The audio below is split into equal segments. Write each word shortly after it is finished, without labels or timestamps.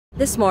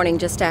This morning,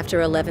 just after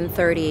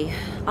 11:30,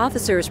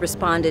 officers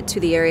responded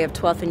to the area of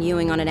 12th and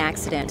Ewing on an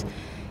accident.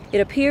 It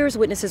appears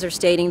witnesses are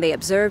stating they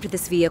observed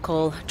this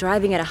vehicle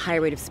driving at a high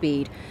rate of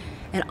speed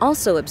and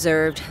also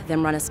observed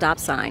them run a stop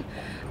sign.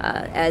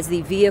 As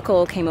the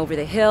vehicle came over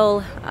the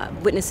hill,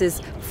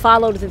 witnesses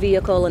followed the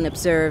vehicle and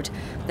observed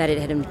that it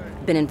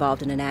had been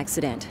involved in an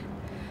accident.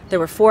 There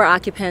were 4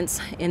 occupants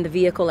in the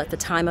vehicle at the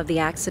time of the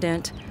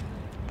accident.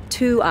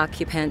 2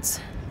 occupants,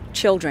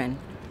 children,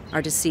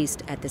 are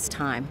deceased at this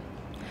time.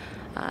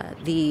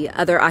 The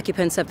other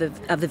occupants of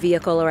the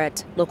vehicle are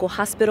at local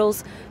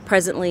hospitals,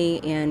 presently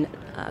in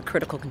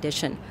critical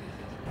condition.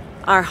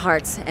 Our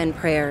hearts and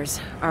prayers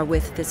are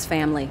with this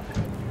family.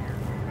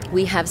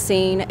 We have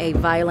seen a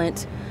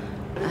violent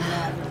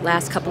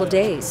last couple of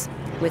days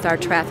with our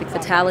traffic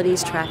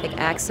fatalities, traffic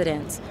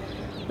accidents.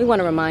 We want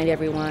to remind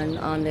everyone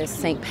on this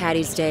St.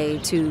 Paddy's Day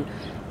to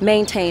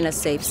maintain a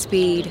safe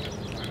speed.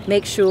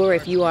 Make sure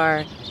if you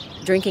are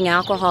drinking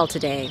alcohol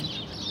today,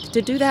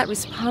 to do that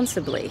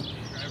responsibly.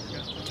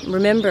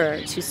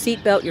 Remember to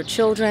seatbelt your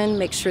children,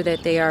 make sure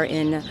that they are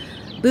in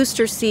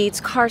booster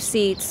seats, car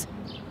seats.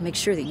 Make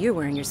sure that you're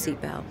wearing your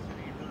seatbelt.